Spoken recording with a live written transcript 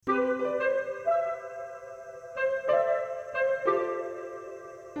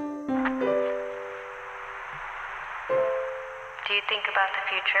about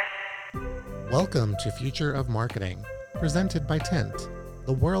the future? Welcome to Future of Marketing, presented by Tint,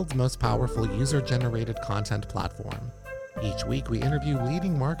 the world's most powerful user-generated content platform. Each week, we interview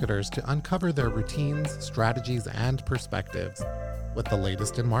leading marketers to uncover their routines, strategies, and perspectives. With the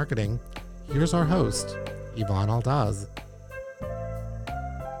latest in marketing, here's our host, Yvonne Aldaz.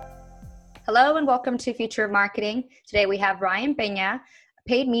 Hello and welcome to Future of Marketing. Today we have Ryan Peña,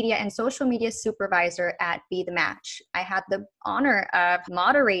 paid media and social media supervisor at Be The Match. I had the honor of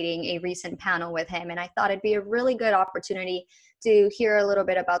moderating a recent panel with him, and I thought it'd be a really good opportunity to hear a little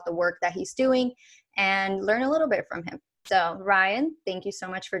bit about the work that he's doing and learn a little bit from him. So Ryan, thank you so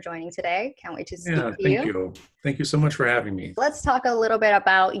much for joining today. Can't wait to speak to you. Thank you. Thank you so much for having me. Let's talk a little bit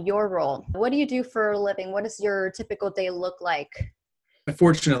about your role. What do you do for a living? What does your typical day look like?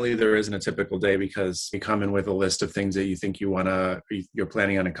 Unfortunately, there isn't a typical day because you come in with a list of things that you think you're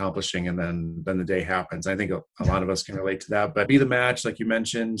planning on accomplishing, and then the day happens. I think a lot of us can relate to that. But Be The Match, like you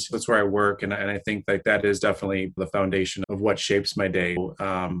mentioned, that's where I work, and I think like that is definitely the foundation of what shapes my day.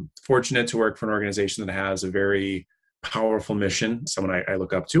 Fortunate to work for an organization that has a very powerful mission, someone I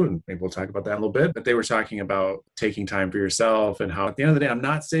look up to, and maybe we'll talk about that in a little bit. But they were talking about taking time for yourself and how at the end of the day, I'm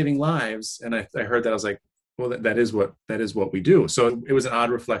not saving lives. And I heard that, I was like, well, that is what we do. So it was an odd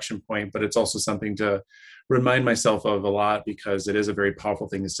reflection point, but it's also something to remind myself of a lot, because it is a very powerful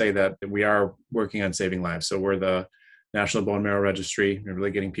thing to say that we are working on saving lives. So we're the National Bone Marrow Registry. We're really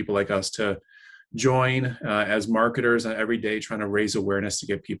getting people like us to join as marketers every day, trying to raise awareness to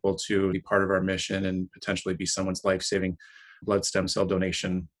get people to be part of our mission and potentially be someone's life-saving blood stem cell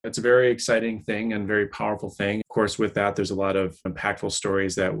donation. It's a very exciting thing and very powerful thing. Of course, with that, there's a lot of impactful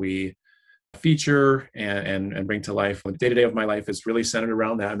stories that we feature and bring to life. The day-to-day of my life is really centered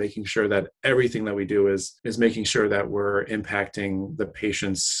around that, making sure that everything that we do is making sure that we're impacting the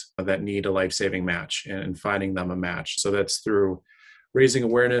patients that need a life-saving match and finding them a match. So that's through raising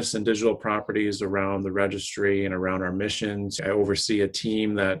awareness and digital properties around the registry and around our missions. I oversee a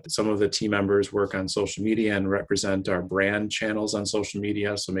team that some of the team members work on social media and represent our brand channels on social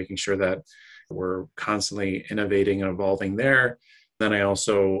media. So making sure that we're constantly innovating and evolving there. Then I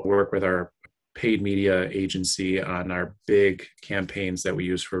also work with our paid media agency on our big campaigns that we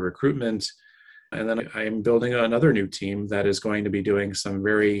use for recruitment. And then I'm building another new team that is going to be doing some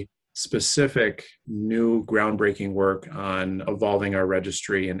very specific new groundbreaking work on evolving our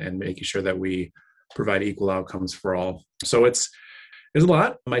registry and making sure that we provide equal outcomes for all. So there's a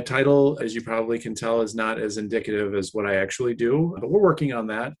lot. My title, as you probably can tell, is not as indicative as what I actually do, but we're working on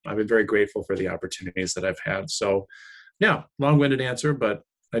that. I've been very grateful for the opportunities that I've had. So yeah, long-winded answer, but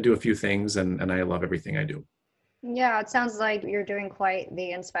I do a few things and I love everything I do. Yeah, it sounds like you're doing quite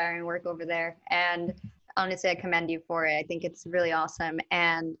the inspiring work over there. And honestly, I commend you for it. I think it's really awesome.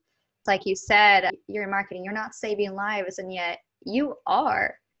 And like you said, you're in marketing, you're not saving lives, and yet you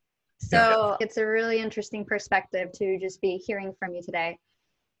are. So It's a really interesting perspective to just be hearing from you today.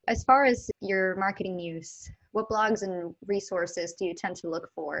 As far as your marketing use, what blogs and resources do you tend to look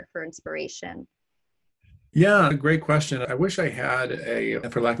for inspiration? Yeah, great question. I wish I had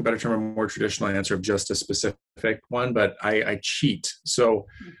for lack of a better term, a more traditional answer of just a specific one, but I cheat. So,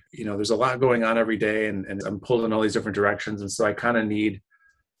 there's a lot going on every day and I'm pulled in all these different directions. And so I kind of need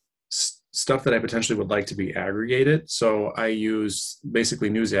stuff that I potentially would like to be aggregated. So I use basically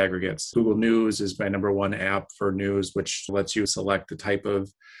news aggregates. Google News is my number one app for news, which lets you select the type of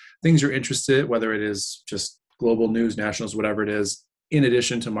things you're interested in, whether it is just global news, nationals, whatever it is, in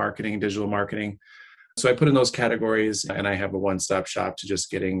addition to marketing, digital marketing. So I put in those categories and I have a one-stop shop to just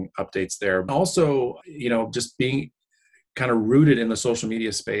getting updates there. Also, just being kind of rooted in the social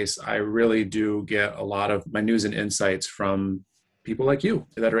media space, I really do get a lot of my news and insights from people like you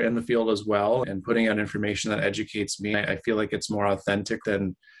that are in the field as well, and putting out information that educates me. I feel like it's more authentic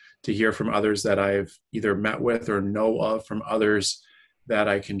than to hear from others that I've either met with or know of from others that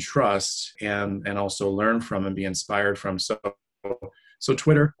I can trust and also learn from and be inspired from. So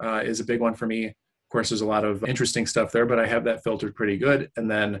Twitter is a big one for me. Of course, there's a lot of interesting stuff there, but I have that filtered pretty good.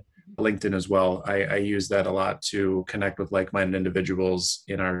 And then LinkedIn as well. I use that a lot to connect with like-minded individuals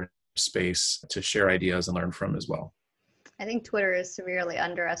in our space to share ideas and learn from as well. I think Twitter is severely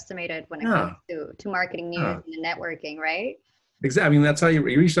underestimated when it comes to marketing news and networking, right? Exactly. I mean, that's how you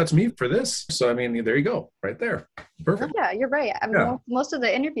reached out to me for this. So, I mean, there you go, right there. Perfect. Oh, yeah, you're right. Most of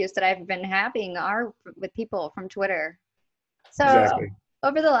the interviews that I've been having are with people from Twitter. So exactly.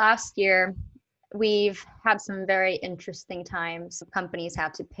 Over the last year, we've had some very interesting times. Companies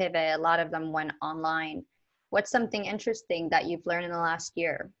had to pivot. A lot of them went online. What's something interesting that you've learned in the last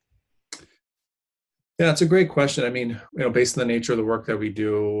year? Yeah, it's a great question. I mean, based on the nature of the work that we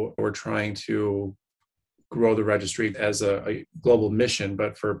do, we're trying to grow the registry as a global mission,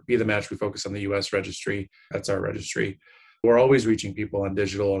 but for Be the Match, we focus on the US registry. That's our registry. We're always reaching people on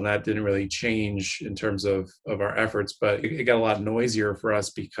digital, and that didn't really change in terms of our efforts, but it got a lot noisier for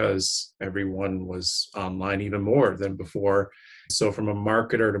us because everyone was online even more than before. So from a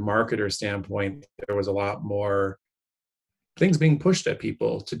marketer to marketer standpoint, there was a lot more things being pushed at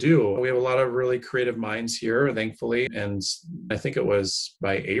people to do. We have a lot of really creative minds here, thankfully. And I think it was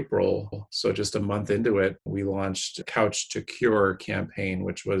by April, so just a month into it, we launched Couch to Cure campaign,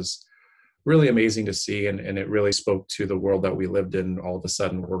 which was really amazing to see. And it really spoke to the world that we lived in. All of a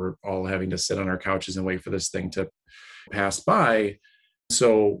sudden, we're all having to sit on our couches and wait for this thing to pass by.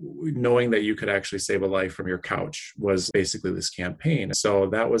 So knowing that you could actually save a life from your couch was basically this campaign. So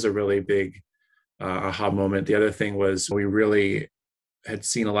that was a really big aha moment. The other thing was we really had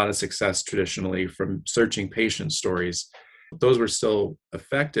seen a lot of success traditionally from searching patient stories. Those were still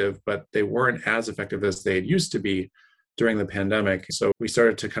effective, but they weren't as effective as they used to be during the pandemic. So we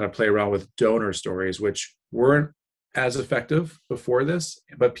started to kind of play around with donor stories, which weren't as effective before this,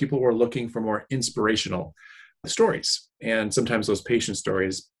 but people were looking for more inspirational stories. And sometimes those patient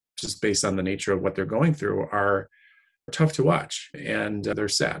stories, just based on the nature of what they're going through, are tough to watch, and they're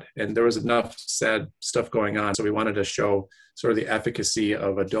sad. And there was enough sad stuff going on. So we wanted to show sort of the efficacy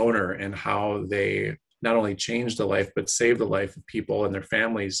of a donor and how they not only changed the life, but saved the life of people and their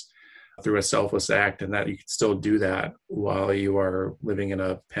families through a selfless act, and that you can still do that while you are living in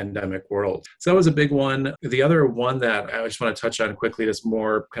a pandemic world. So that was a big one. The other one that I just want to touch on quickly that's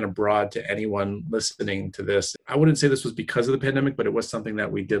more kind of broad to anyone listening to this, I wouldn't say this was because of the pandemic, but it was something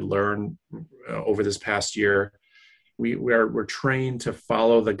that we did learn over this past year. We're trained to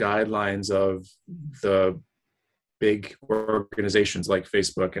follow the guidelines of the big organizations like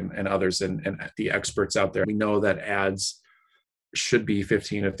Facebook and others and the experts out there. We know that ads should be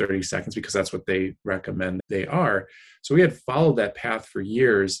 15 to 30 seconds because that's what they recommend they are. So we had followed that path for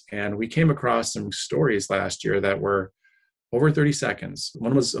years, and we came across some stories last year that were over 30 seconds.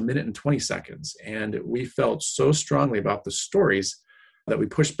 One was a minute and 20 seconds. And we felt so strongly about the stories that we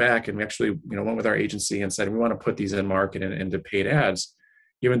pushed back, and we actually went with our agency and said, we want to put these in market and into paid ads,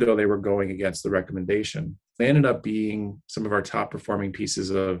 even though they were going against the recommendation. They ended up being some of our top performing pieces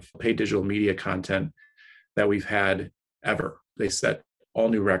of paid digital media content that we've had ever. They set all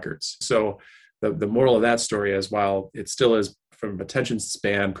new records. So the moral of that story is, while it still is from an attention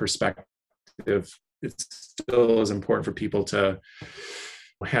span perspective, it still is important for people to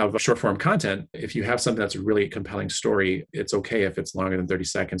have short form content. If you have something that's a really compelling story, it's okay if it's longer than 30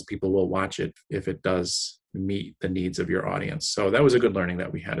 seconds. People will watch it if it does meet the needs of your audience. So that was a good learning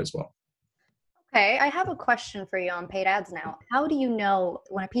that we had as well. Okay, I have a question for you on paid ads now. How do you know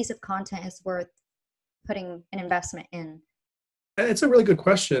when a piece of content is worth putting an investment in? It's a really good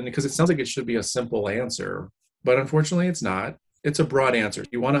question, because it sounds like it should be a simple answer, but unfortunately it's not. It's a broad answer.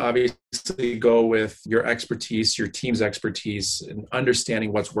 You want to obviously go with your expertise, your team's expertise, and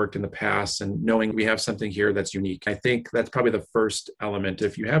understanding what's worked in the past and knowing we have something here that's unique. I think that's probably the first element.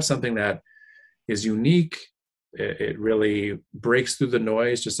 If you have something that is unique, it really breaks through the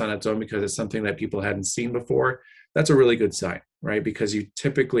noise just on its own because it's something that people hadn't seen before. That's a really good sign, right? Because you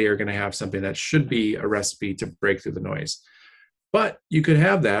typically are going to have something that should be a recipe to break through the noise. But you could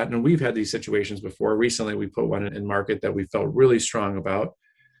have that, and we've had these situations before. Recently, we put one in market that we felt really strong about,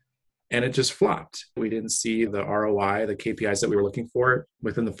 and it just flopped. We didn't see the ROI, the KPIs that we were looking for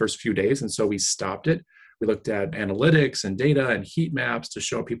within the first few days, and so we stopped it. We looked at analytics and data and heat maps to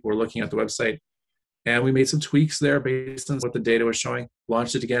show people were looking at the website, and we made some tweaks there based on what the data was showing.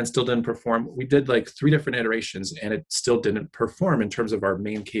 Launched it again, still didn't perform. We did like 3 different iterations, and it still didn't perform in terms of our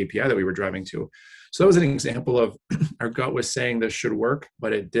main KPI that we were driving to. So that was an example of our gut was saying this should work,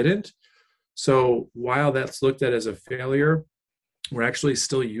 but it didn't. So while that's looked at as a failure, we're actually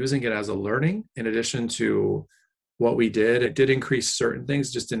still using it as a learning in addition to what we did. It did increase certain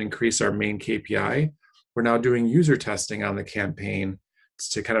things, just didn't increase our main KPI. We're now doing user testing on the campaign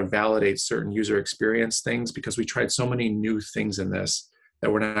to kind of validate certain user experience things, because we tried so many new things in this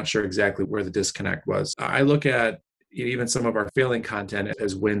that we're not sure exactly where the disconnect was. I look at even some of our failing content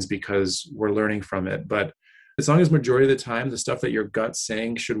as wins because we're learning from it. But as long as majority of the time, the stuff that your gut's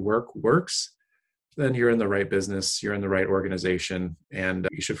saying should work works, then you're in the right business, you're in the right organization, and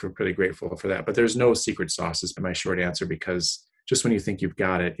you should feel pretty grateful for that. But there's no secret sauce is my short answer, because just when you think you've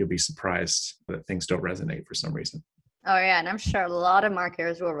got it, you'll be surprised that things don't resonate for some reason. Oh yeah, and I'm sure a lot of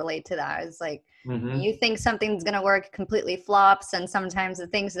marketers will relate to that. It's like you think something's gonna work, completely flops, and sometimes the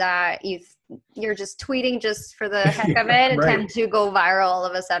things that you're just tweeting just for the heck of it right. tend to go viral all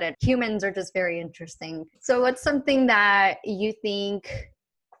of a sudden. Humans are just very interesting. So what's something that you think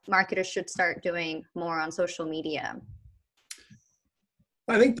marketers should start doing more on social media?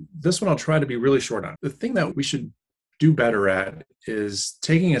 I think this one I'll try to be really short on. The thing that we should do better at is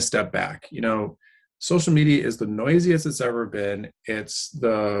taking a step back. Social media is the noisiest it's ever been. It's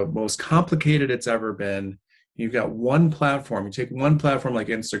the most complicated it's ever been. You've got one platform. You take one platform like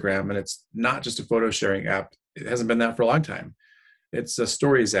Instagram, and it's not just a photo sharing app. It hasn't been that for a long time. It's a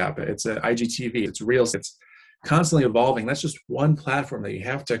stories app. It's an IGTV. It's Reels. It's constantly evolving. That's just one platform that you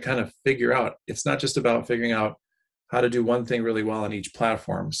have to kind of figure out. It's not just about figuring out how to do one thing really well on each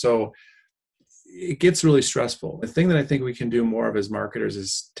platform. So it gets really stressful. The thing that I think we can do more of as marketers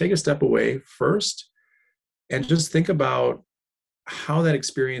is take a step away first and just think about how that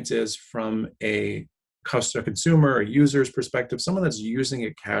experience is from a customer, consumer, a user's perspective, someone that's using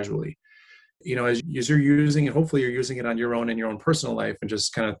it casually. As you're using it, hopefully you're using it on your own in your own personal life and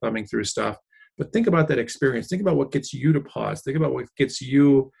just kind of thumbing through stuff. But think about that experience. Think about what gets you to pause. Think about what gets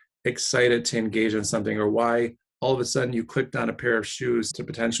you excited to engage in something, or why all of a sudden you clicked on a pair of shoes to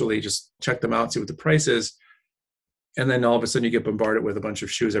potentially just check them out, see what the price is. And then all of a sudden you get bombarded with a bunch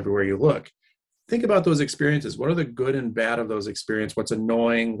of shoes everywhere you look. Think about those experiences. What are the good and bad of those experiences? What's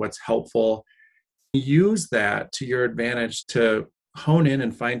annoying? What's helpful? Use that to your advantage to hone in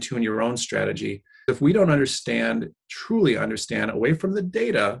and fine tune your own strategy. If we don't truly understand, away from the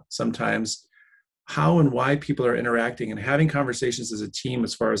data sometimes, how and why people are interacting and having conversations as a team,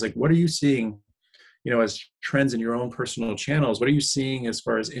 as far as like, what are you seeing, as trends in your own personal channels? What are you seeing as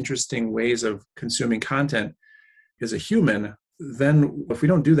far as interesting ways of consuming content as a human? Then if we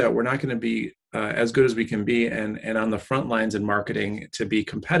don't do that, we're not going to be as good as we can be and on the front lines in marketing to be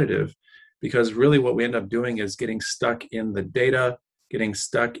competitive. Because really what we end up doing is getting stuck in the data, getting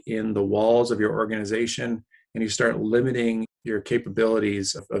stuck in the walls of your organization, and you start limiting your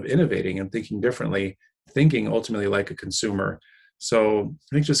capabilities of innovating and thinking differently, thinking ultimately like a consumer. So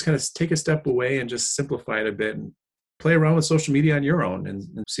I think just kind of take a step away and just simplify it a bit and play around with social media on your own and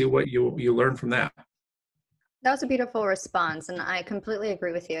see what you learn from that. That was a beautiful response, and I completely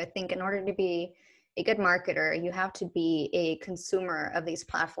agree with you. I think in order to be a good marketer, you have to be a consumer of these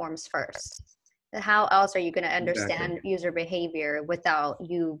platforms first. How else are you going to understand user behavior without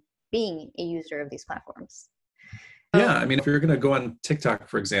you being a user of these platforms? Yeah, I mean, if you're going to go on TikTok,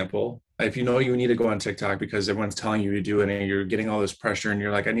 for example, if you know you need to go on TikTok because everyone's telling you to do it and you're getting all this pressure and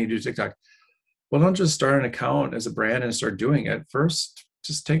you're like, I need to do TikTok. Well, don't just start an account as a brand and start doing it. First,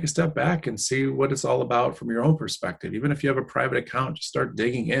 just take a step back and see what it's all about from your own perspective. Even if you have a private account, just start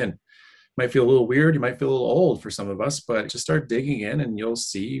digging in. Might feel a little weird. You might feel a little old for some of us, but just start digging in and you'll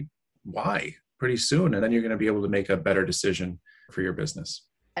see why pretty soon. And then you're going to be able to make a better decision for your business.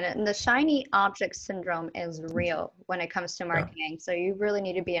 And the shiny object syndrome is real when it comes to marketing. Yeah. So you really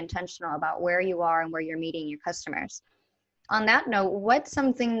need to be intentional about where you are and where you're meeting your customers. On that note, what's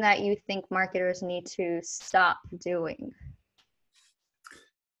something that you think marketers need to stop doing?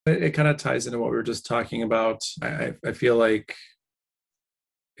 It kind of ties into what we were just talking about. I feel like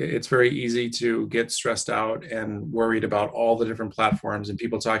it's very easy to get stressed out and worried about all the different platforms and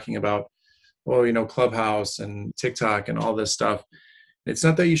people talking about, Clubhouse and TikTok and all this stuff. It's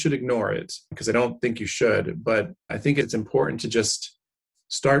not that you should ignore it, because I don't think you should, but I think it's important to just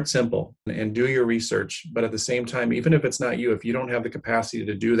start simple and do your research. But at the same time, even if it's not you, if you don't have the capacity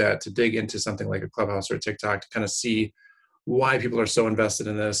to do that, to dig into something like a Clubhouse or a TikTok to kind of see why people are so invested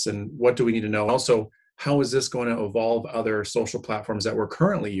in this and what do we need to know. Also, how is this going to evolve other social platforms that we're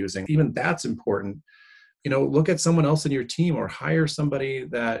currently using? Even that's important. Look at someone else in your team or hire somebody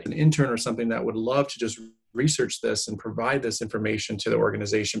an intern or something that would love to just research this and provide this information to the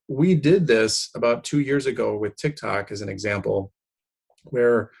organization. We did this about 2 years ago with TikTok as an example,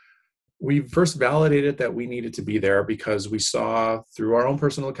 where we first validated that we needed to be there because we saw through our own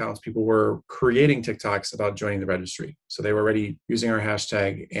personal accounts, people were creating TikToks about joining the registry. So they were already using our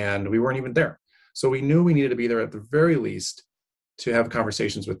hashtag and we weren't even there. So we knew we needed to be there at the very least to have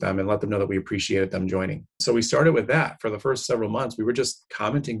conversations with them and let them know that we appreciated them joining. So we started with that. For the first several months, we were just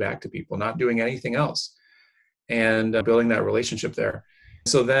commenting back to people, not doing anything else, and building that relationship there.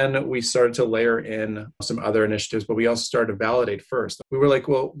 So then we started to layer in some other initiatives, but we also started to validate first. We were like,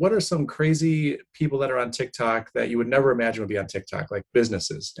 well, what are some crazy people that are on TikTok that you would never imagine would be on TikTok, like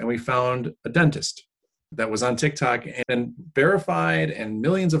businesses? And we found a dentist that was on TikTok and verified and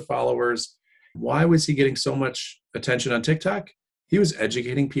millions of followers. Why was he getting so much attention on TikTok? He was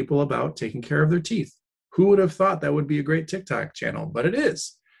educating people about taking care of their teeth. Who would have thought that would be a great TikTok channel? But it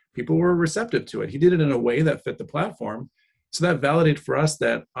is. People were receptive to it. He did it in a way that fit the platform. So that validated for us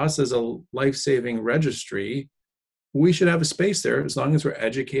that us as a life-saving registry, we should have a space there as long as we're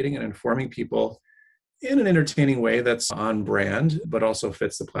educating and informing people in an entertaining way that's on brand, but also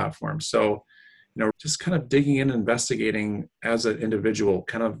fits the platform. So, just kind of digging in, investigating as an individual,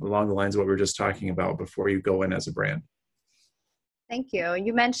 kind of along the lines of what we were just talking about before you go in as a brand. Thank you.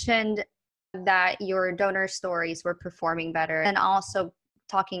 You mentioned that your donor stories were performing better, and also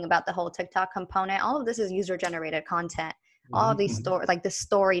talking about the whole TikTok component. All of this is user generated content. All of these like the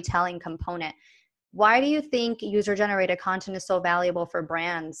storytelling component. Why do you think user generated content is so valuable for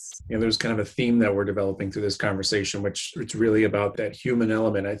brands? There's kind of a theme that we're developing through this conversation, which it's really about that human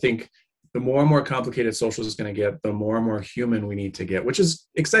element. I think the more and more complicated social is going to get, the more and more human we need to get, which is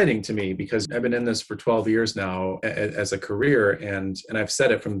exciting to me because I've been in this for 12 years now as a career, and I've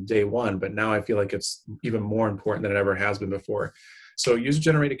said it from day one, but now I feel like it's even more important than it ever has been before. So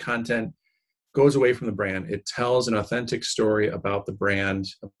user-generated content goes away from the brand. It tells an authentic story about the brand,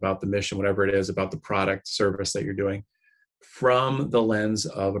 about the mission, whatever it is, about the product, service that you're doing, from the lens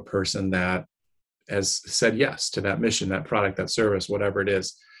of a person that has said yes to that mission, that product, that service, whatever it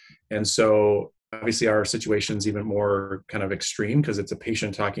is. And so obviously our situation is even more kind of extreme because it's a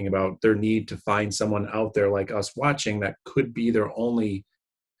patient talking about their need to find someone out there like us watching that could be their only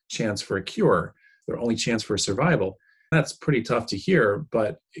chance for a cure, their only chance for survival. That's pretty tough to hear,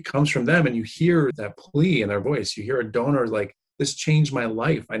 but it comes from them, and you hear that plea in their voice. You hear a donor like, this changed my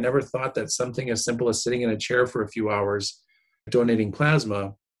life. I never thought that something as simple as sitting in a chair for a few hours donating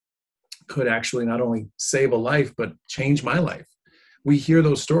plasma could actually not only save a life, but change my life. We hear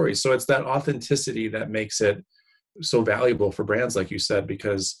those stories. So it's that authenticity that makes it so valuable for brands, like you said,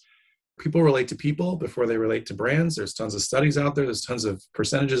 because people relate to people before they relate to brands. There's tons of studies out there. There's tons of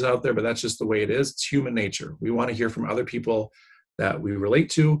percentages out there, but that's just the way it is. It's human nature. We want to hear from other people that we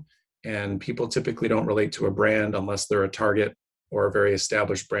relate to, and people typically don't relate to a brand unless they're a Target or a very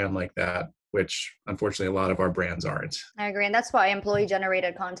established brand like that, which unfortunately a lot of our brands aren't. I agree. And that's why employee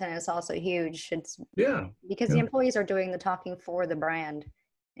generated content is also huge. It's because the employees are doing the talking for the brand.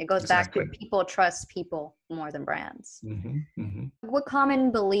 It goes back to people trust people more than brands. What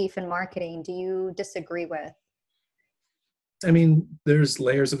common belief in marketing do you disagree with? I mean, there's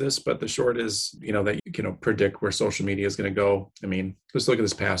layers of this, but the short is, that you can predict where social media is going to go. I mean, just look at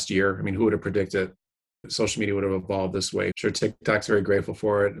this past year. I mean, who would have predicted social media would have evolved this way? I'm sure TikTok's very grateful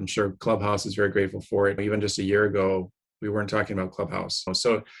for it. I'm sure Clubhouse is very grateful for it. Even just a year ago, we weren't talking about Clubhouse.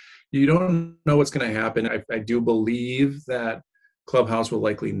 So you don't know what's going to happen. I do believe that Clubhouse will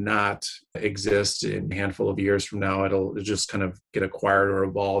likely not exist in a handful of years from now. It'll just kind of get acquired or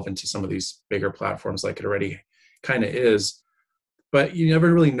evolve into some of these bigger platforms like it already kind of is. But you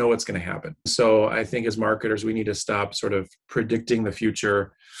never really know what's going to happen. So I think as marketers, we need to stop sort of predicting the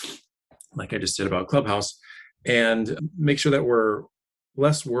future like I just did about Clubhouse, and make sure that we're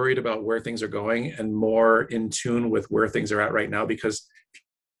less worried about where things are going and more in tune with where things are at right now, because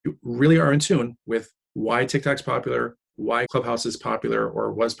you really are in tune with why TikTok's popular, why Clubhouse is popular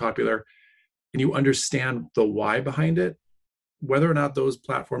or was popular, and you understand the why behind it, whether or not those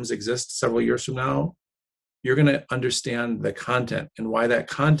platforms exist several years from now, you're going to understand the content and why that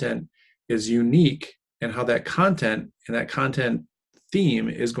content is unique and how that content and that content theme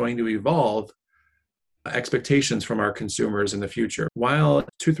is going to evolve expectations from our consumers in the future. While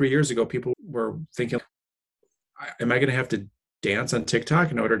 2-3 years ago, people were thinking, am I going to have to dance on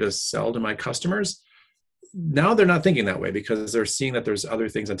TikTok in order to sell to my customers? Now they're not thinking that way because they're seeing that there's other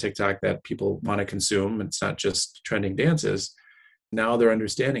things on TikTok that people want to consume. It's not just trending dances. Now they're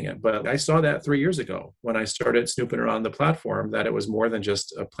understanding it. But I saw that 3 years ago when I started snooping around the platform, that it was more than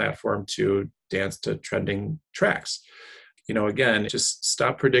just a platform to dance to trending tracks. Again, just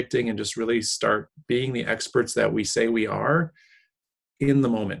stop predicting and just really start being the experts that we say we are in the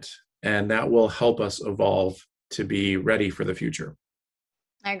moment. And that will help us evolve to be ready for the future.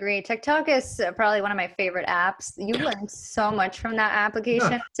 I agree. TikTok is probably one of my favorite apps. You learn so much from that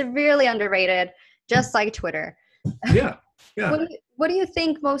application. It's severely underrated, just like Twitter. Yeah. What do you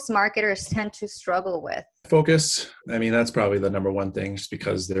think most marketers tend to struggle with? Focus. I mean, that's probably the number one thing, just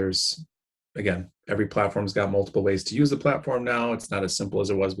because there's, again, every platform's got multiple ways to use the platform now. It's not as simple as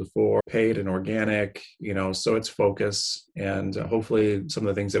it was before, paid and organic, so it's focus. And hopefully some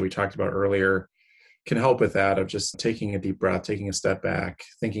of the things that we talked about earlier can help with that, of just taking a deep breath, taking a step back,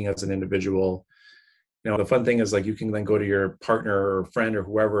 thinking as an individual. The fun thing is, like, you can then go to your partner or friend or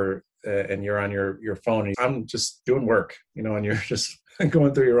whoever, and you're on your phone. And I'm just doing work, and you're just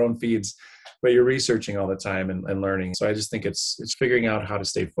going through your own feeds, but you're researching all the time and learning. So I just think it's figuring out how to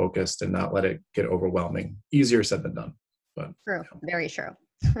stay focused and not let it get overwhelming. Easier said than done. But true, very true.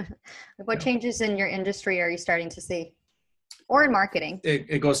 What changes in your industry are you starting to see? Or in marketing?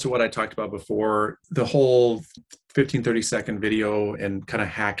 It goes to what I talked about before. The whole 15, 30-second video and kind of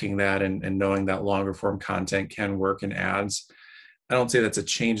hacking that and knowing that longer form content can work in ads. I don't say that's a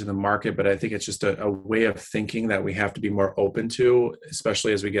change in the market, but I think it's just a way of thinking that we have to be more open to,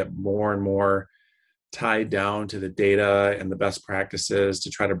 especially as we get more and more tied down to the data and the best practices to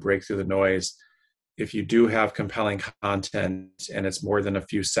try to break through the noise. If you do have compelling content and it's more than a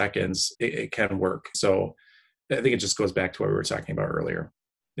few seconds, it can work. So I think it just goes back to what we were talking about earlier.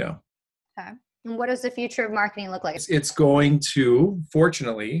 Yeah. Okay. And what does the future of marketing look like? It's going to,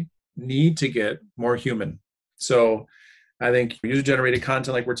 fortunately, need to get more human. So I think user-generated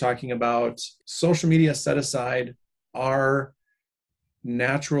content, like we're talking about, social media set aside, our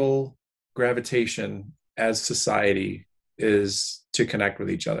natural gravitation as society is to connect with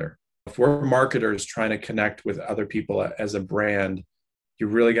each other. If we're marketers trying to connect with other people as a brand, you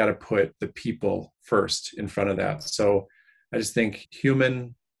really got to put the people first in front of that. So I just think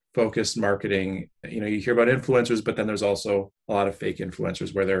human-focused marketing, you hear about influencers, but then there's also a lot of fake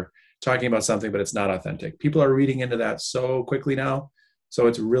influencers where they're talking about something, but it's not authentic. People are reading into that so quickly now. So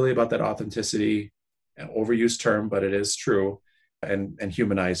it's really about that authenticity, an overused term, but it is true, and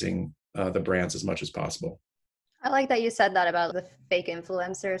humanizing the brands as much as possible. I like that you said that about the fake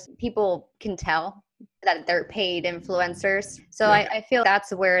influencers. People can tell that they're paid influencers. So yeah. I feel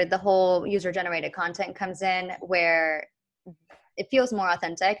that's where the whole user-generated content comes in, where it feels more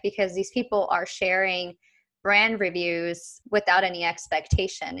authentic because these people are sharing brand reviews without any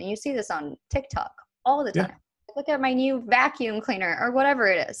expectation. And you see this on TikTok all the time. Yeah. Look at my new vacuum cleaner or whatever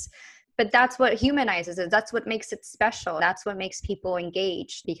it is. But that's what humanizes it. That's what makes it special. That's what makes people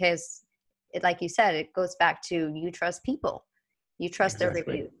engaged because, like you said, it goes back to you trust people. You trust their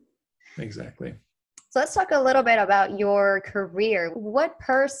review. Exactly. So let's talk a little bit about your career. What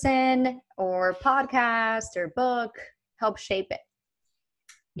person or podcast or book helped shape it?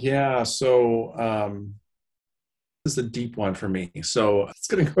 Yeah, so this is a deep one for me. So it's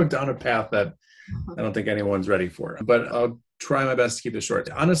going to go down a path that I don't think anyone's ready for, but I'll try my best to keep it short.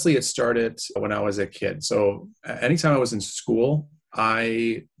 Honestly, it started when I was a kid. So anytime I was in school,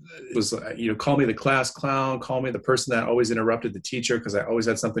 I was, call me the class clown, call me the person that always interrupted the teacher because I always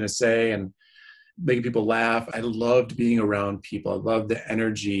had something to say and making people laugh. I loved being around people. I loved the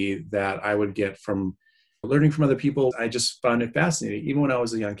energy that I would get from learning from other people. I just found it fascinating, even when I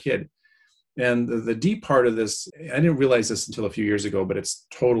was a young kid. And the deep part of this, I didn't realize this until a few years ago, but it's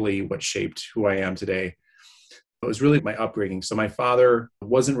totally what shaped who I am today. It was really my upbringing. So my father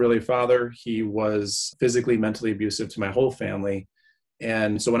wasn't really a father. He was physically, mentally abusive to my whole family.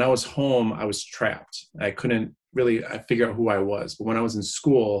 And so when I was home, I was trapped. I couldn't really figure out who I was. But when I was in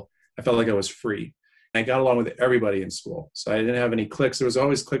school, I felt like I was free. I got along with everybody in school. So I didn't have any cliques. There was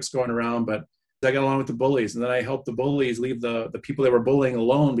always cliques going around, but I got along with the bullies. And then I helped the bullies leave the people that were bullying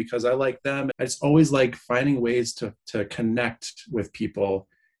alone because I liked them. I just always like finding ways to connect with people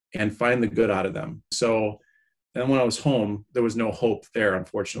and find the good out of them. So then when I was home, there was no hope there,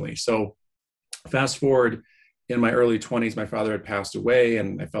 unfortunately. So fast forward, in my early 20s, my father had passed away,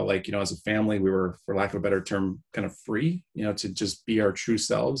 and I felt like, as a family, we were, for lack of a better term, kind of free, to just be our true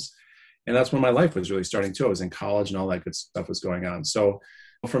selves. And that's when my life was really starting too. I was in college and all that good stuff was going on. So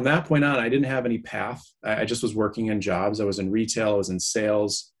from that point on, I didn't have any path. I just was working in jobs. I was in retail, I was in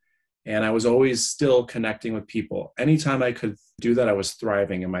sales, and I was always still connecting with people. Anytime I could do that, I was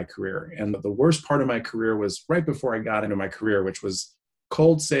thriving in my career. And the worst part of my career was right before I got into my career, which was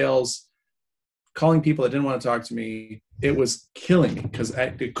cold sales, calling people that didn't want to talk to me. It was killing me because I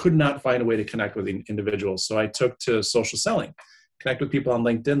could not find a way to connect with individuals. So I took to social selling, connect with people on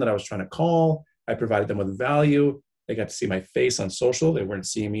LinkedIn that I was trying to call. I provided them with value. They got to see my face on social. They weren't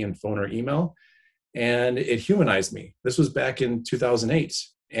seeing me in phone or email. And it humanized me. This was back in 2008.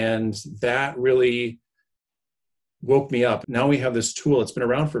 And that really woke me up. Now we have this tool. It's been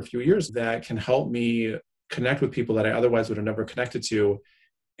around for a few years that can help me connect with people that I otherwise would have never connected to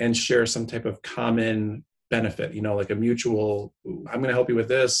and share some type of common benefit, like a mutual, I'm going to help you with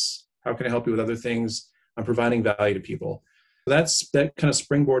this. How can I help you with other things? I'm providing value to people. That kind of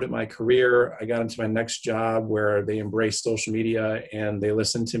springboarded my career. I got into my next job where they embraced social media and they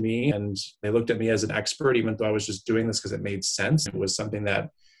listened to me and they looked at me as an expert, even though I was just doing this because it made sense. It was something that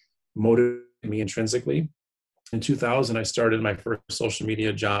motivated me intrinsically. In 2000, I started my first social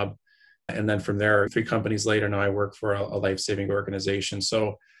media job. And then from there, 3 companies later, now I work for a life-saving organization.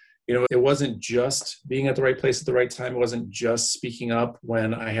 So, it wasn't just being at the right place at the right time. It wasn't just speaking up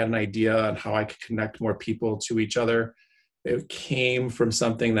when I had an idea on how I could connect more people to each other. It came from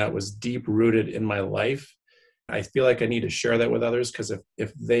something that was deep rooted in my life. I feel like I need to share that with others because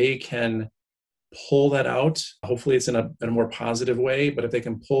if they can pull that out, hopefully it's in a more positive way, but if they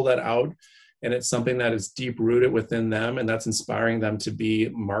can pull that out and it's something that is deep rooted within them, and that's inspiring them to be a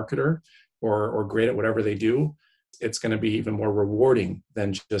marketer or great at whatever they do, it's going to be even more rewarding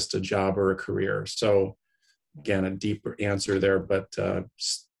than just a job or a career. So again, a deeper answer there, but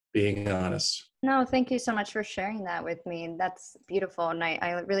just being honest. No, thank you so much for sharing that with me. That's beautiful. And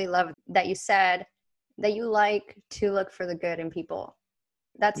I really love that you said that you like to look for the good in people.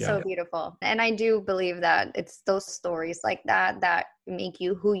 That's so beautiful. And I do believe that it's those stories like that that make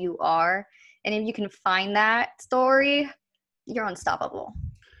you who you are. And if you can find that story, you're unstoppable.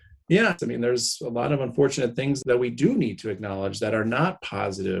 Yeah. I mean, there's a lot of unfortunate things that we do need to acknowledge that are not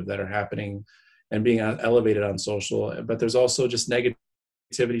positive, that are happening and being elevated on social. But there's also just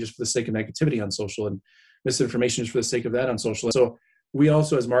negativity just for the sake of negativity on social, and misinformation just for the sake of that on social. So we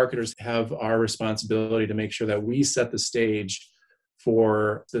also, as marketers, have our responsibility to make sure that we set the stage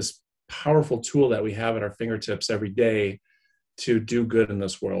for this powerful tool that we have at our fingertips every day to do good in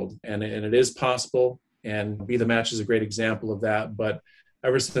this world. And it is possible, and Be the Match is a great example of that. But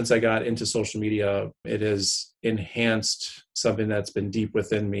ever since I got into social media, it has enhanced something that's been deep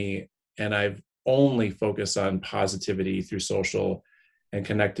within me. And I've only focused on positivity through social and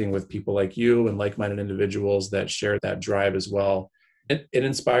connecting with people like you and like-minded individuals that share that drive as well. It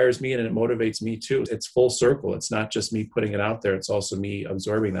inspires me and it motivates me too. It's full circle. It's not just me putting it out there. It's also me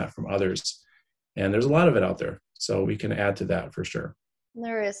absorbing that from others. And there's a lot of it out there. So we can add to that for sure.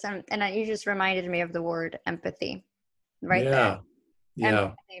 There is some, and you just reminded me of the word empathy right there. Yeah.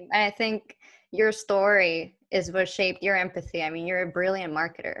 Empathy. I think your story is what shaped your empathy. I mean, you're a brilliant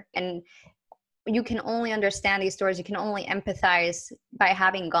marketer, and you can only understand these stories. You can only empathize by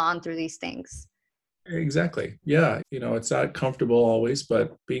having gone through these things. Exactly. Yeah. It's not comfortable always,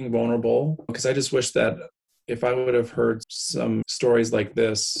 but being vulnerable, because I just wish that if I would have heard some stories like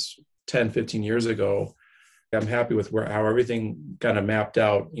this 10, 15 years ago, I'm happy with how everything kind of mapped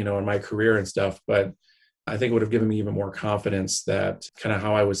out, in my career and stuff. But I think it would have given me even more confidence that kind of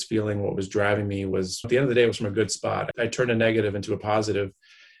how I was feeling, what was driving me was, at the end of the day, it was from a good spot. I turned a negative into a positive.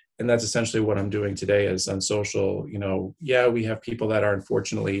 And that's essentially what I'm doing today is on social. We have people that are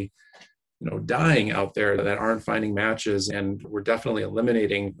unfortunately, dying out there that aren't finding matches. And we're definitely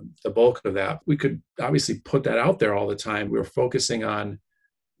eliminating the bulk of that. We could obviously put that out there all the time. We're focusing on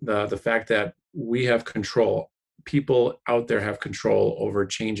the fact that we have control. People out there have control over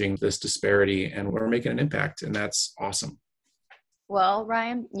changing this disparity, and we're making an impact. And that's awesome. Well,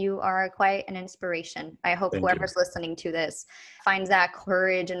 Ryan, you are quite an inspiration. I hope whoever's listening to this finds that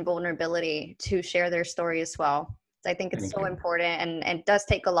courage and vulnerability to share their story as well. I think it's so important, and it does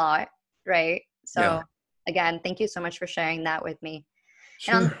take a lot, right? So again, thank you so much for sharing that with me.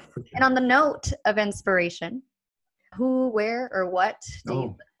 Sure. And on the note of inspiration, who, where, or what do you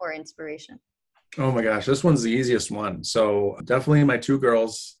look for inspiration? Oh my gosh, this one's the easiest one. So definitely my two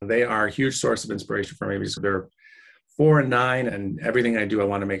girls, they are a huge source of inspiration for me because they're 4 and 9, and everything I do, I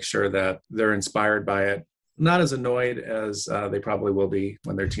want to make sure that they're inspired by it. Not as annoyed as they probably will be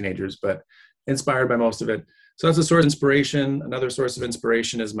when they're teenagers, but inspired by most of it. So that's a source of inspiration. Another source of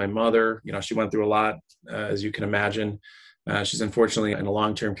inspiration is my mother. She went through a lot, as you can imagine. She's unfortunately in a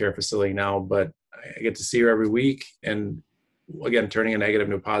long-term care facility now, but I get to see her every week. And again, turning a negative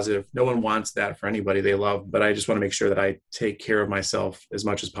into a positive. No one wants that for anybody they love, but I just want to make sure that I take care of myself as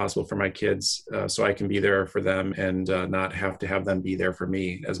much as possible for my kids, so I can be there for them and not have to have them be there for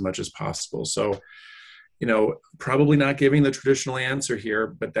me as much as possible. So, probably not giving the traditional answer here,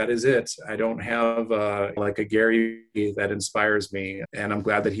 but that is it. I don't have like a Gary that inspires me, and I'm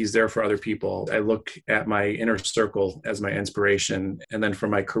glad that he's there for other people. I look at my inner circle as my inspiration. And then for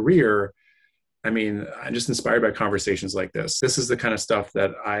my career, I'm just inspired by conversations like this. This is the kind of stuff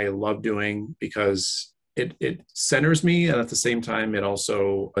that I love doing because it centers me. And at the same time, it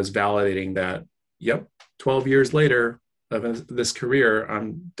also is validating that, 12 years later of this career,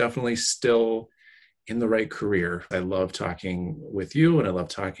 I'm definitely still in the right career. I love talking with you, and I love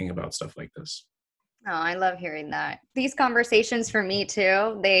talking about stuff like this. Oh, I love hearing that. These conversations for me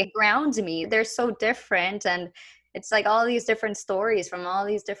too, they ground me. They're so different, and it's like all these different stories from all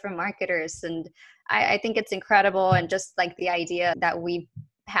these different marketers. And I think it's incredible. And just like the idea that we've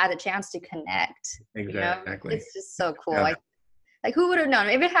had a chance to connect. Exactly. It's just so cool. Yeah. Like who would have known?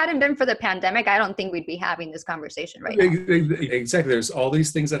 If it hadn't been for the pandemic, I don't think we'd be having this conversation right now. Exactly. There's all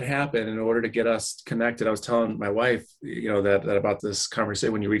these things that happen in order to get us connected. I was telling my wife, that about this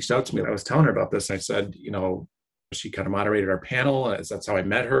conversation when you reached out to me. I was telling her about this. And I said, she kind of moderated our panel. That's how I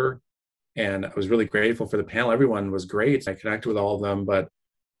met her. And I was really grateful for the panel. Everyone was great. I connected with all of them, but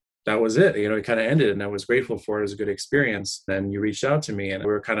that was it. It kind of ended, and I was grateful for it. It was a good experience. Then you reached out to me, and we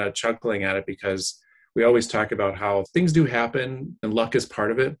were kind of chuckling at it because we always talk about how things do happen and luck is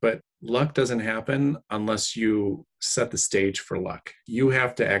part of it, but luck doesn't happen unless you set the stage for luck. You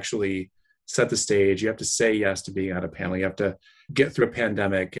have to actually set the stage. You have to say yes to being on a panel. You have to get through a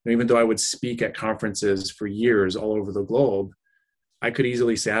pandemic. And even though I would speak at conferences for years all over the globe, I could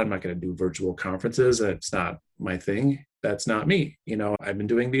easily say, I'm not going to do virtual conferences. That's not my thing. That's not me. I've been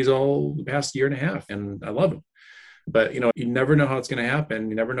doing these all the past year and a half, and I love them. But, you never know how it's going to happen.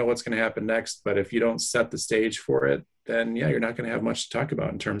 You never know what's going to happen next. But if you don't set the stage for it, then yeah, you're not going to have much to talk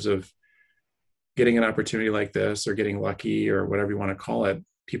about in terms of getting an opportunity like this or getting lucky or whatever you want to call it.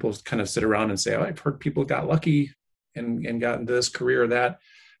 People kind of sit around and say, oh, I've heard people got lucky and got into this career or that.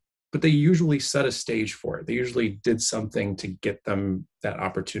 But they usually set a stage for it. They usually did something to get them that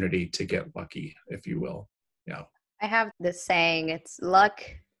opportunity to get lucky, if you will. Yeah. I have this saying, it's luck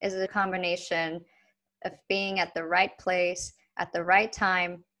is a combination of being at the right place at the right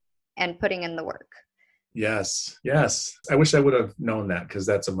time and putting in the work. Yes. I wish I would have known that, because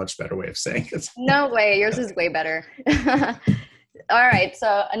that's a much better way of saying it. No way. Yours is way better. All right.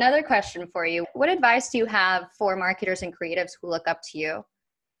 So another question for you. What advice do you have for marketers and creatives who look up to you?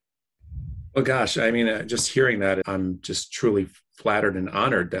 Oh gosh, I mean, just hearing that, I'm just truly flattered and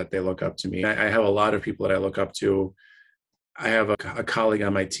honored that they look up to me. I have a lot of people that I look up to. I have a colleague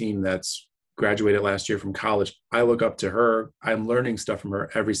on my team that's graduated last year from college. I look up to her. I'm learning stuff from her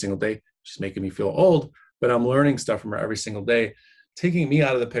every single day. She's making me feel old, but I'm learning stuff from her every single day, taking me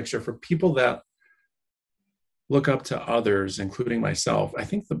out of the picture. For people that look up to others, including myself, I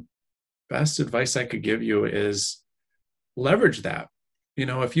think the best advice I could give you is leverage that.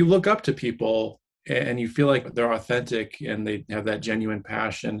 If you look up to people and you feel like they're authentic and they have that genuine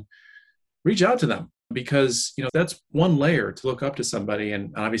passion, reach out to them, because, that's one layer to look up to somebody.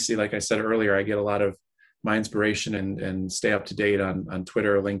 And obviously, like I said earlier, I get a lot of my inspiration and stay up to date on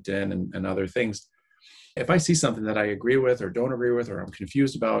Twitter, LinkedIn, and other things. If I see something that I agree with or don't agree with, or I'm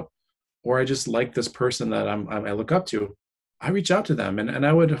confused about, or I just like this person that I look up to, I reach out to them. And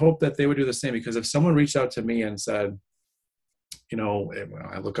I would hope that they would do the same, because if someone reached out to me and said,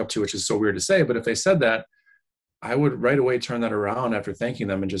 I look up to, which is so weird to say, but if they said that, I would right away turn that around after thanking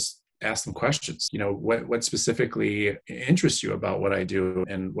them and just ask them questions. What specifically interests you about what I do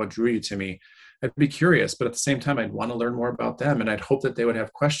and what drew you to me? I'd be curious, but at the same time, I'd want to learn more about them. And I'd hope that they would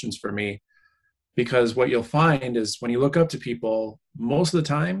have questions for me, because what you'll find is when you look up to people, most of the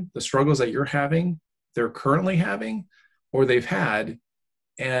time, the struggles that you're having, they're currently having, or they've had.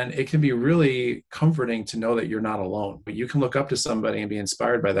 And it can be really comforting to know that you're not alone. But you can look up to somebody and be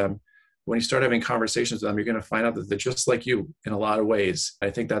inspired by them. When you start having conversations with them, you're going to find out that they're just like you in a lot of ways.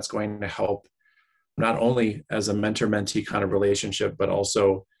 I think that's going to help, not only as a mentor-mentee kind of relationship, but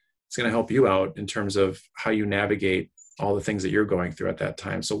also it's going to help you out in terms of how you navigate all the things that you're going through at that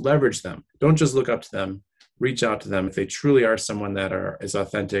time. So leverage them. Don't just look up to them. Reach out to them. If they truly are someone that is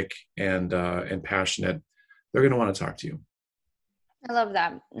authentic and passionate, they're going to want to talk to you. I love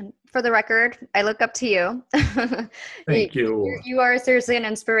that. For the record, I look up to you. Thank you. You are seriously an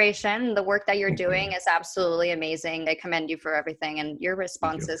inspiration. The work that you're doing is absolutely amazing. I commend you for everything. And your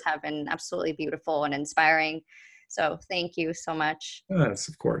responses have been absolutely beautiful and inspiring. So thank you so much. Yes,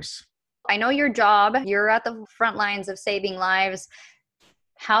 of course. I know your job. You're at the front lines of saving lives.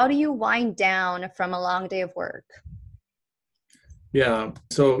 How do you wind down from a long day of work? Yeah.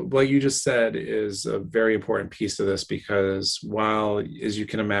 So what you just said is a very important piece of this, because while, as you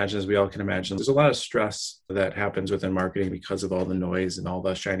can imagine, as we all can imagine, there's a lot of stress that happens within marketing because of all the noise and all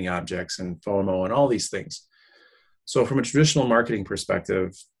the shiny objects and FOMO and all these things. So from a traditional marketing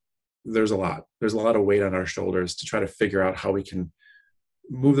perspective, there's a lot of weight on our shoulders to try to figure out how we can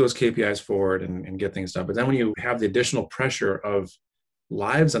move those KPIs forward and get things done. But then when you have the additional pressure of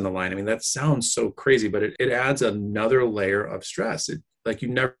lives on the line, I mean, that sounds so crazy, but it adds another layer of stress. Like you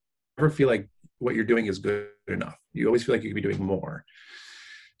never feel like what you're doing is good enough. You always feel like you could be doing more.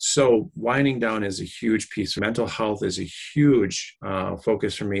 So winding down is a huge piece. Mental health is a huge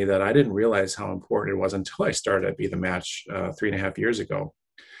focus for me that I didn't realize how important it was until I started at Be The Match 3.5 years ago.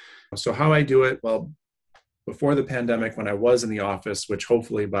 So how I do it, well, before the pandemic, when I was in the office, which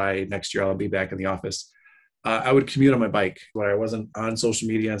hopefully by next year I'll be back in the office, I would commute on my bike where I wasn't on social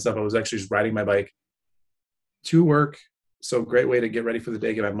media and stuff. I was actually just riding my bike to work. So great way to get ready for the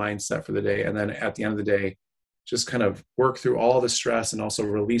day, get my mind set for the day. And then at the end of the day, just kind of work through all the stress and also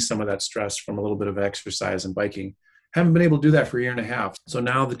release some of that stress from a little bit of exercise and biking. Haven't been able to do that for a year and a half. So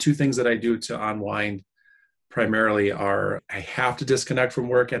now the two things that I do to unwind primarily are I have to disconnect from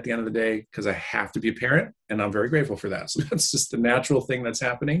work at the end of the day because I have to be a parent, and I'm very grateful for that. So that's just the natural thing that's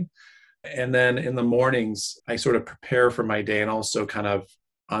happening. And then in the mornings, I sort of prepare for my day and also kind of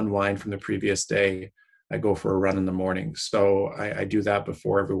unwind from the previous day. I go for a run in the morning. So I do that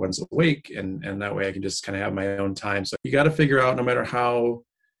before everyone's awake, and that way I can just kind of have my own time. So you got to figure out, no matter how,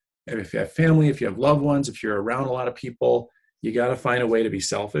 if you have family, if you have loved ones, if you're around a lot of people, you got to find a way to be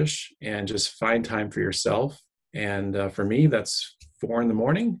selfish and just find time for yourself. And for me, that's 4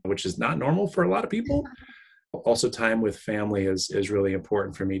 a.m, which is not normal for a lot of people. Also, time with family is really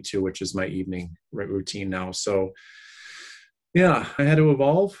important for me too, which is my evening routine now. So yeah, I had to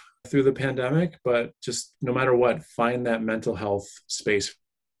evolve through the pandemic, but just no matter what, find that mental health space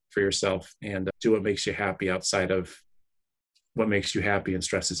for yourself and do what makes you happy outside of what makes you happy and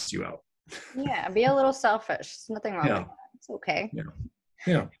stresses you out. Yeah, be a little selfish. There's nothing wrong Yeah. with that. It's okay.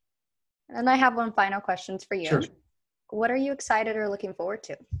 Yeah. And I have one final question for you. Sure. What are you excited or looking forward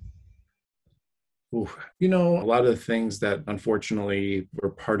to? Ooh, a lot of the things that unfortunately were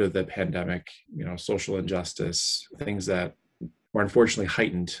part of the pandemic, social injustice, things that were unfortunately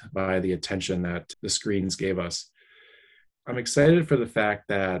heightened by the attention that the screens gave us. I'm excited for the fact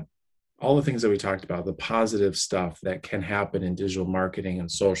that all the things that we talked about, the positive stuff that can happen in digital marketing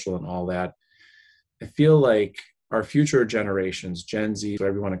and social and all that, I feel like our future generations, Gen Z,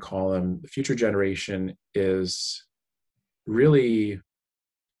 whatever you want to call them, the future generation is really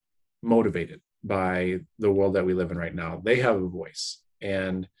motivated by the world that we live in right now. They have a voice.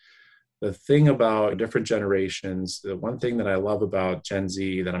 And the thing about different generations, the one thing that I love about Gen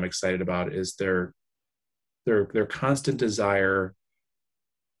Z that I'm excited about is their constant desire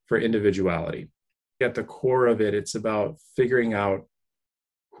for individuality. At the core of it, it's about figuring out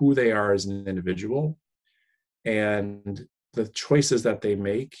who they are as an individual, and the choices that they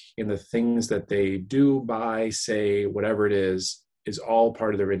make and the things that they do, buy, say, whatever it is all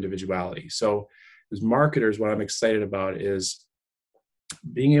part of their individuality. So as marketers, what I'm excited about is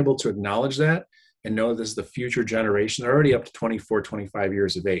being able to acknowledge that and know this is the future generation. They're already up to 24, 25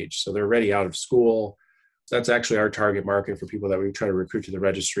 years of age. So they're already out of school. That's actually our target market for people that we try to recruit to the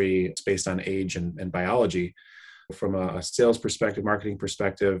registry. It's based on age and biology. From a sales perspective, marketing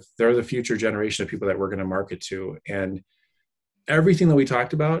perspective, they're the future generation of people that we're going to market to. And everything that we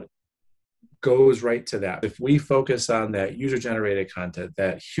talked about goes right to that. If we focus on that user-generated content,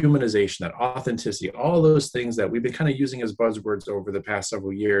 that humanization, that authenticity, all those things that we've been kind of using as buzzwords over the past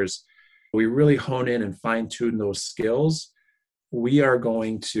several years, we really hone in and fine-tune those skills, we are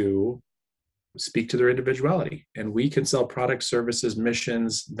going to speak to their individuality. And we can sell products, services,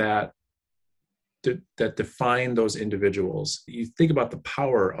 missions that define those individuals. You think about the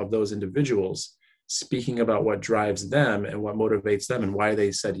power of those individuals speaking about what drives them and what motivates them and why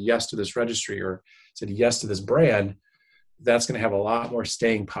they said yes to this registry or said yes to this brand. That's going to have a lot more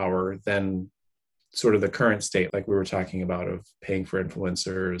staying power than sort of the current state, like we were talking about, of paying for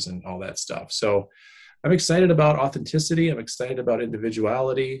influencers and all that stuff. So I'm excited about authenticity. I'm excited about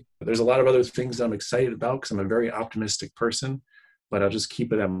individuality. There's a lot of other things that I'm excited about because I'm a very optimistic person, but I'll just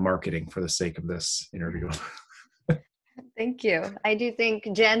keep it on marketing for the sake of this interview. Thank you. I do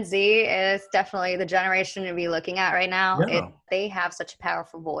think Gen Z is definitely the generation to be looking at right now. Yeah. They have such a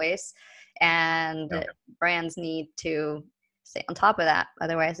powerful voice, and brands need to stay on top of that.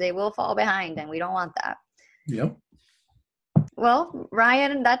 Otherwise, they will fall behind, and we don't want that. Yep. Well,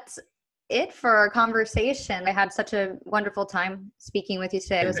 Ryan, that's it for our conversation. I had such a wonderful time speaking with you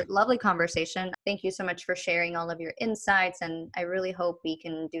today. It was a lovely conversation. Thank you so much for sharing all of your insights, and I really hope we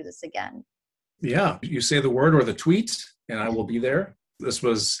can do this again. Yeah, you say the word or the tweet, and I will be there. This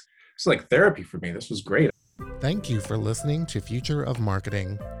was like therapy for me. This was great. Thank you for listening to Future of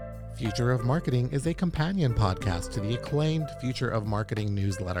Marketing. Future of Marketing is a companion podcast to the acclaimed Future of Marketing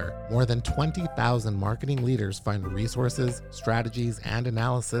newsletter. More than 20,000 marketing leaders find resources, strategies, and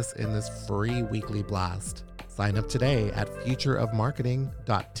analysis in this free weekly blast. Sign up today at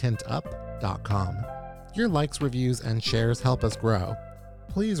futureofmarketing.tintup.com. Your likes, reviews, and shares help us grow.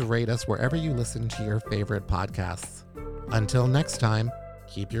 Please rate us wherever you listen to your favorite podcasts. Until next time,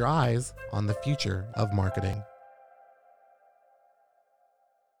 keep your eyes on the future of marketing.